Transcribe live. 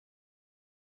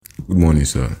Good morning,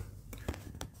 sir.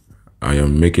 I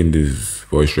am making this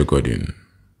voice recording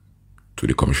to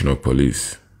the Commissioner of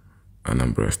Police,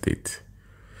 Anambra State.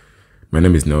 My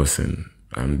name is Nelson,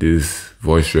 and this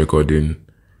voice recording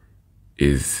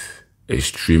is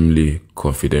extremely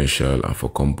confidential and for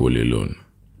Compol alone.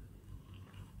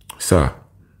 Sir,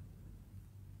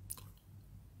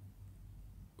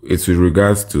 it's with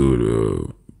regards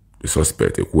to the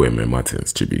suspect, Ekwueme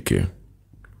Martins Chibike,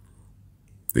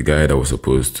 the guy that was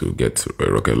supposed to get a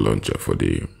rocket launcher for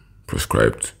the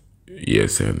proscribed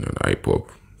ESN and IPOP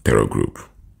terror group.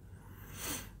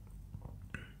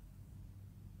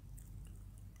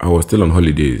 I was still on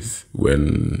holidays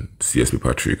when CSP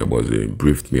Patrick Aboze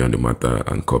briefed me on the matter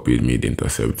and copied me the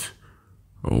intercept,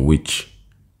 on which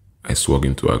I swung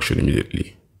into action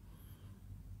immediately.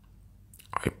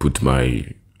 I put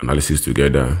my analysis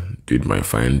together, did my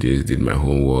findings, did my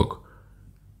homework,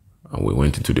 and we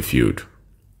went into the field.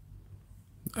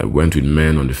 I went with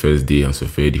men on the first day and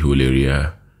surveyed the whole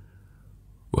area.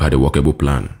 We had a workable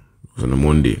plan. It was on a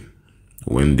Monday.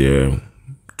 Went there,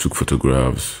 took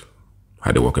photographs,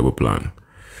 had a workable plan.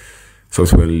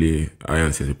 Subsequently, I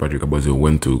and CSP Patrick Aboze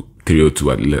went to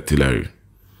 302 Artillery,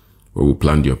 where we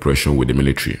planned the operation with the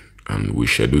military, and we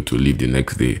scheduled to leave the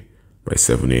next day by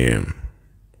 7 a.m.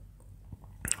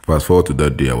 Fast forward to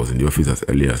that day, I was in the office as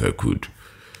early as I could.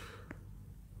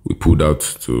 We pulled out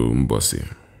to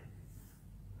Mbosi.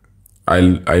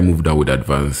 I moved out with the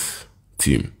advance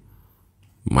team.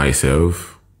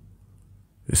 Myself,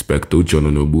 Inspector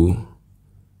Uchononobu,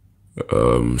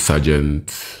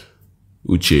 Sergeant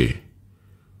Uche,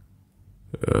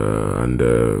 and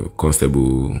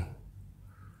Constable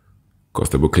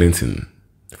Clinton.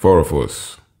 4 of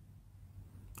us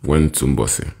went to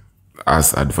Mbosi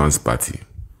as advance party.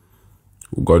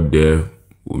 We got there,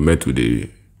 we met with the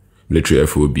military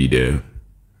FOB there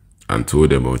and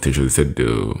told them our intention. They said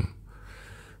the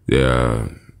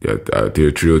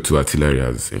 302 Artillery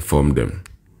has informed them.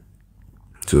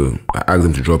 So I asked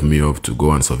them to drop me off to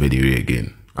go and survey the area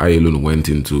again. I alone went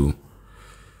into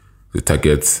the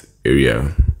target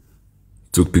area,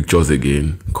 took pictures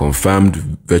again, confirmed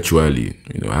virtually.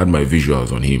 I had my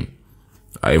visuals on him.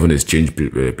 I even exchanged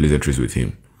pleasantries with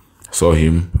him. Saw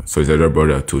his elder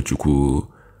brother, Tochukwu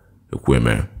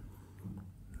Ekwueme.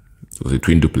 It was a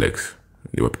twin duplex.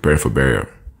 They were preparing for burial.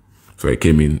 So I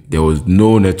came in. There was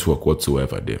no network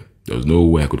whatsoever there. There was no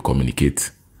way I could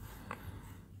communicate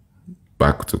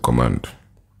back to command.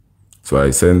 So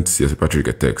I sent CSP Patrick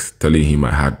a text telling him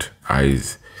I had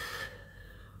eyes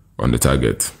on the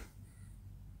target.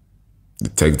 The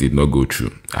text did not go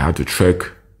through. I had to trek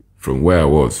from where I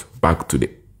was back to the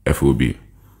FOB.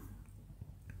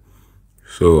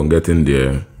 So on getting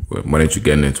there, we managed to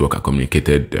get network. I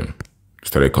communicated them.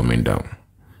 Started coming down.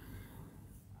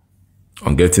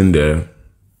 On getting there,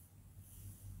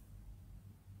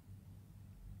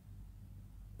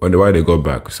 while they got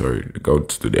back, they got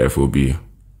to the FOB,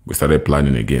 we started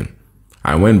planning again.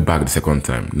 I went back the second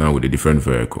time, now with a different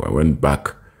vehicle. I went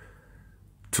back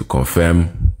to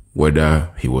confirm whether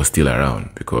he was still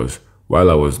around, because while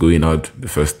I was going out the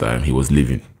first time, he was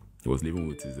leaving. He was leaving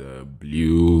with his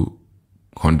blue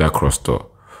Honda Crosster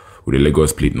with a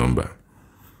Lagos plate number.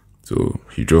 So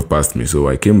he drove past me. So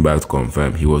I came back to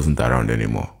confirm he wasn't around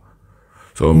anymore.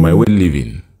 So on my way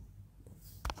leaving,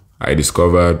 I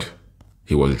discovered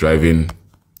he was driving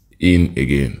in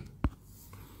again.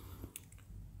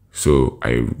 So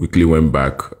I quickly went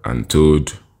back and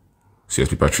told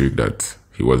CSP Patrick that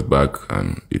he was back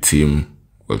and the team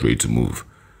was ready to move.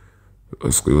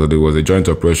 There was a joint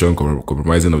operation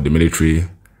compromising of the military,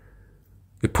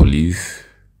 the police,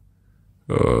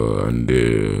 and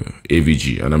the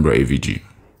AVG, Anambra AVG.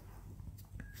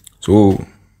 So,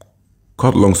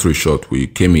 cut long story short, we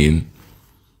came in,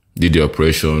 did the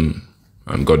operation,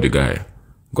 and got the guy.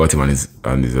 Got him and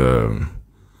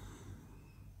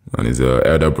his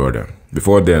elder brother.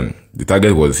 Before then, the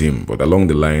target was him, but along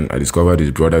the line, I discovered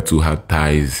his brother too had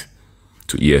ties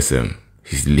to ESN.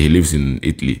 He lives in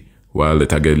Italy, while the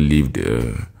target lived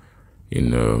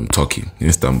in Turkey,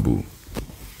 Istanbul.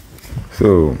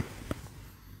 So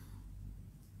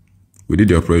we did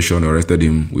the operation, arrested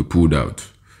him, we pulled out.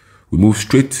 We moved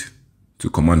straight to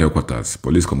command headquarters,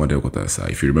 police command headquarters.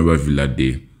 If you remember Villa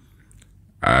Day,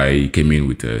 I came in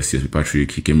with CSP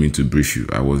Patrick, he came in to brief you,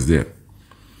 I was there.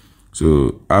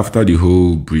 So after the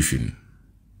whole briefing,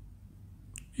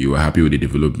 you were happy with the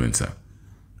development, sir.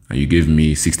 And you gave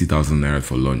me 60,000 naira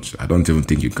for lunch. I don't even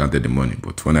think you counted the money,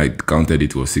 but when I counted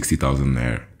it was 60,000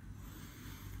 naira.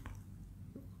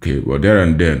 Okay, well, there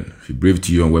and then, he briefed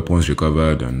you on weapons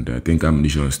recovered and I think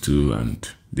ammunitions too, and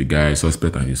the guy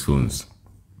suspect and his phones.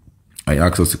 I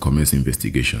asked us to commence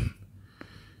investigation.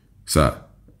 Sir,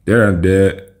 there and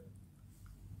there,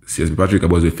 CSP Patrick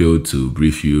Abose failed to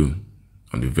brief you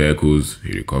on the vehicles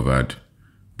he recovered,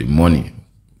 the money,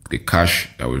 the cash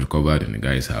that was recovered in the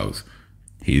guy's house,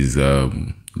 his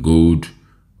gold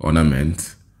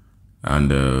ornaments,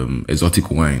 and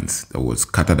exotic wines that was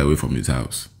scattered away from his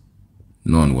house.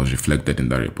 None was reflected in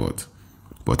that report.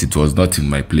 But it was not in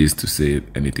my place to say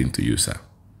anything to you, sir.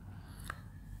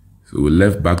 So we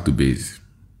left back to base.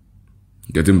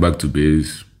 Getting back to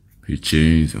base, he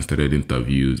changed and started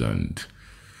interviews and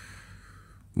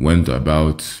went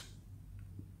about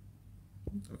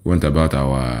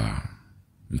our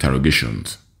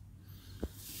interrogations.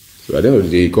 So at the end of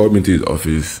the day, he called me to his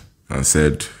office and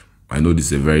said, I know this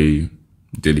is a very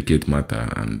delicate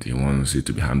matter and he wants it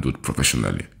to be handled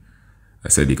professionally. I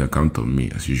said he can count on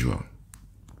me as usual.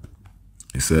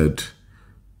 He said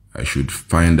I should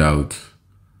find out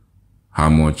how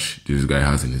much this guy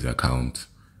has in his account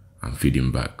and feed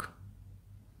him back.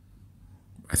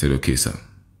 I said, okay, sir.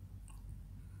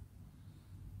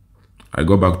 I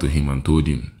got back to him and told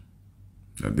him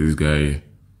that this guy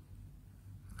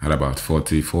had about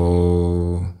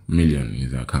 44 million in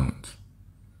his account.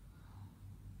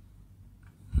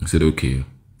 He said, okay,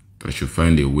 I should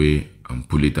find a way and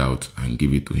pull it out and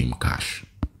give it to him cash.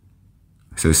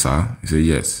 I said, sir? He said,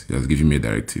 yes, he has given me a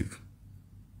directive.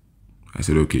 I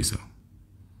said, okay, sir.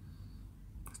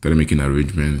 Started making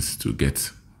arrangements to get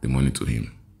the money to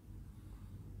him.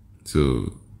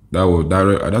 So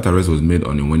that arrest was made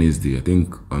on a Wednesday, I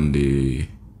think on the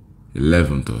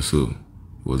 11th or so.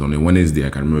 It was on a Wednesday, I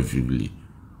can remember vividly.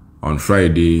 On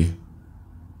Friday,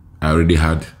 I already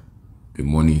had the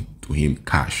money to him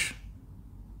cash.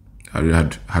 I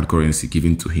already had currency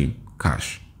given to him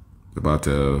cash. About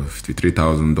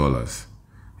 $53,000.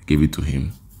 I gave it to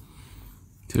him.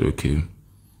 He said, okay.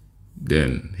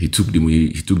 Then he took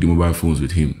the mobile phones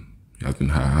with him. He has been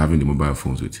having the mobile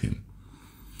phones with him.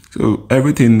 So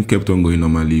everything kept on going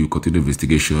normally. We continued the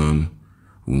investigation.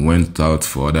 We went out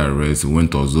for other arrests. We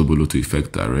went to Ozobolo to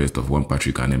effect the arrest of one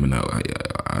Patrick and a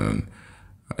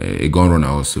gun runner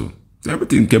also. So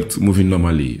everything kept moving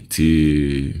normally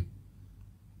till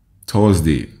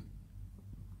Thursday.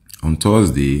 On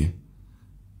Thursday,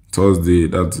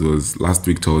 that was last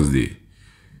week Thursday,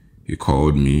 he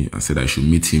called me and said I should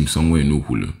meet him somewhere in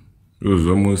Ukulu. It was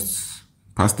almost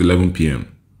past 11 p.m.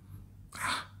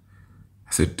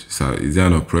 I said, sir, is there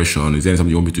an operation? Is there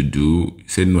something you want me to do? He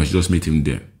said, no, I should just meet him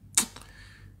there.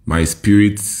 My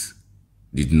spirit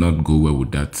did not go well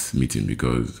with that meeting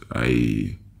because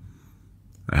I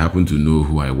happen to know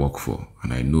who I work for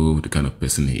and I know the kind of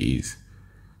person he is.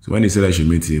 So when he said I should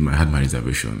meet him, I had my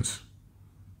reservations.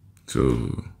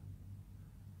 So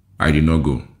I did not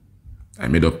go. I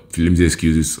made up flimsy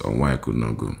excuses on why I could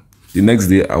not go. The next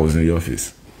day, I was in the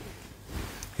office.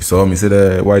 He saw me,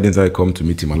 said, why didn't I come to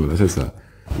meet him? I said, sir,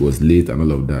 it was late and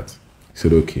all of that. He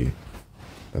said, okay,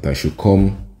 that I should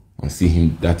come and see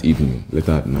him that evening,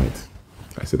 later at night.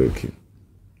 I said, okay,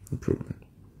 no problem.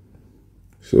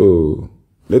 So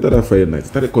later that Friday night, he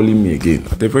started calling me again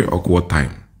at a very awkward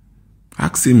time,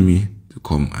 asking me to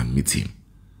come and meet him.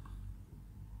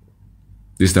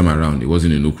 This time around, it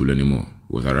wasn't in Ukulu anymore.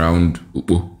 It was around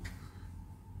Upo.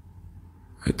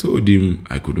 I told him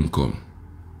I couldn't come.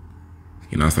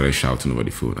 He now started shouting over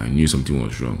the phone. I knew something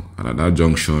was wrong. And at that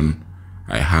junction,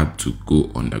 I had to go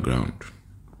underground.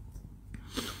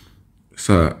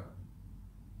 Sir,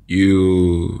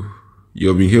 you've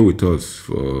been here with us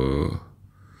for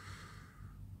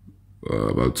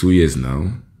about 2 years now.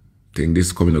 I think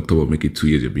this coming October make it 2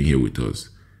 years you've been here with us.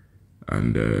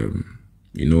 And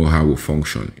you know how we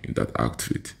function in that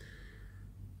outfit.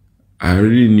 I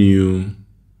already knew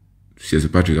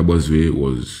CSP Patrick Abose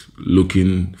was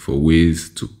looking for ways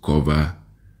to cover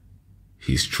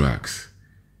his tracks.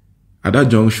 At that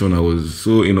junction, I was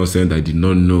so innocent, I did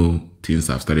not know things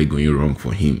have started going wrong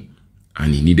for him.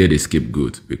 And he needed a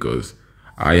scapegoat because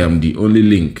I am the only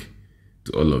link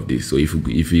to all of this. So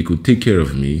if he could take care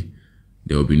of me,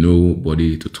 there will be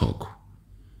nobody to talk,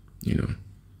 you know.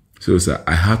 So, sir,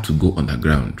 I had to go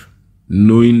underground.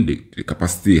 Knowing the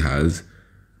capacity he has,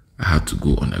 I had to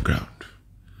go underground.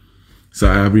 So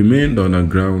I have remained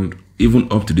underground even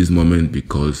up to this moment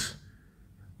because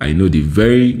I know the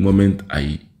very moment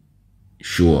I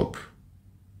show up,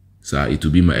 sir, it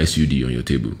will be my SUD on your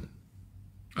table.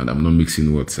 And I'm not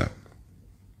mixing words, sir.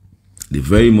 The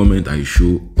very moment I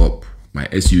show up, my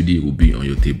SUD will be on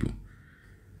your table.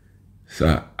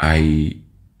 Sir,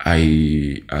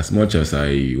 as much as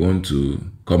I want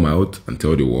to come out and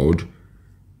tell the world,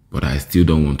 but I still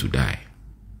don't want to die.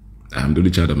 I'm the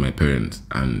only child of my parents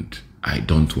and I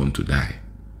don't want to die.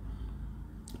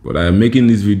 But I am making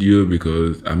this video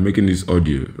because I'm making this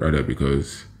audio rather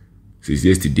because since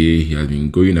yesterday he has been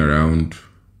going around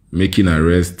making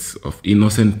arrests of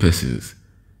innocent persons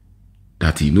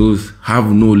that he knows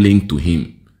have no link to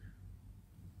him.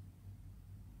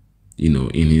 You know,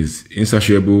 in his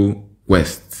insatiable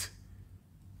quest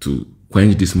to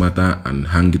quench this matter and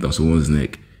hang it on someone's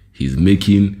neck, he's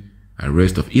making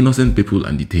arrests of innocent people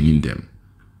and detaining them,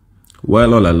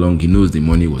 while all along he knows the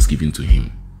money was given to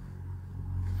him.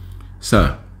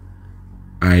 Sir,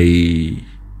 I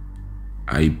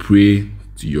pray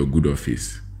to your good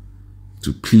office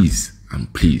to please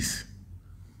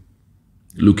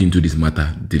look into this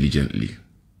matter diligently.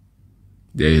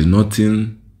 There is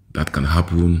nothing that can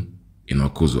happen in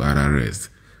Okozo arrest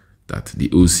that the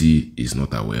OC is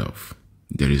not aware of.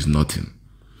 There is nothing.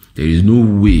 There is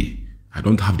no way. I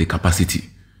don't have the capacity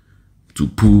to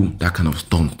pull that kind of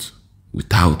stunt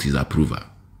without his approval.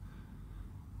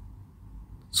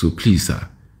 So please, sir,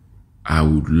 I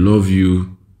would love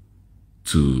you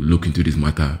to look into this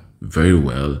matter very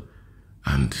well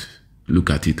and look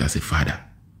at it as a father.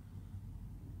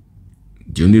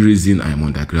 The only reason I am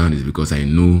underground is because I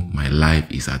know my life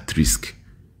is at risk.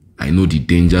 I know the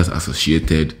dangers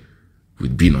associated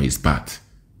with being on his path.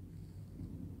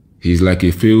 He's like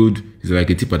a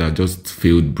tipper that just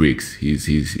failed brakes.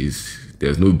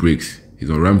 There's no brakes. He's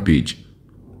on rampage.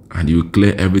 And he will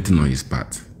clear everything on his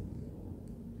path.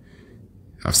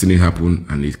 I've seen it happen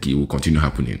and it will continue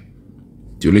happening.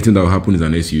 The only thing that will happen is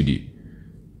an SUD.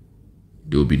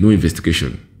 There will be no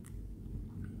investigation.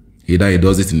 Either he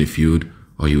does it in the field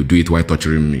or he will do it while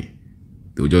torturing me.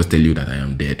 They will just tell you that I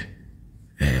am dead.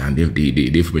 And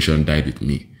the information died with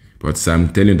me. But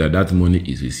I'm telling you that money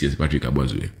is with CS Patrick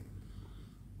Abozue.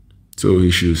 So he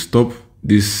should stop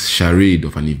this charade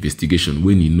of an investigation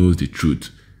when he knows the truth.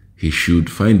 He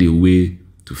should find a way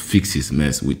to fix his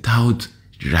mess without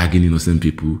dragging innocent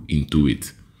people into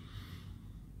it.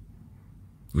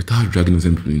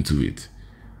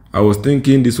 I was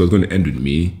thinking this was going to end with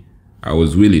me. I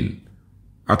was willing,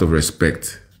 out of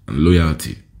respect and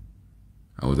loyalty,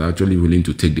 I was actually willing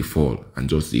to take the fall and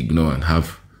just ignore and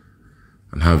have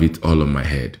it all on my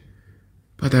head.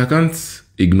 But I can't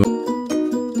ignore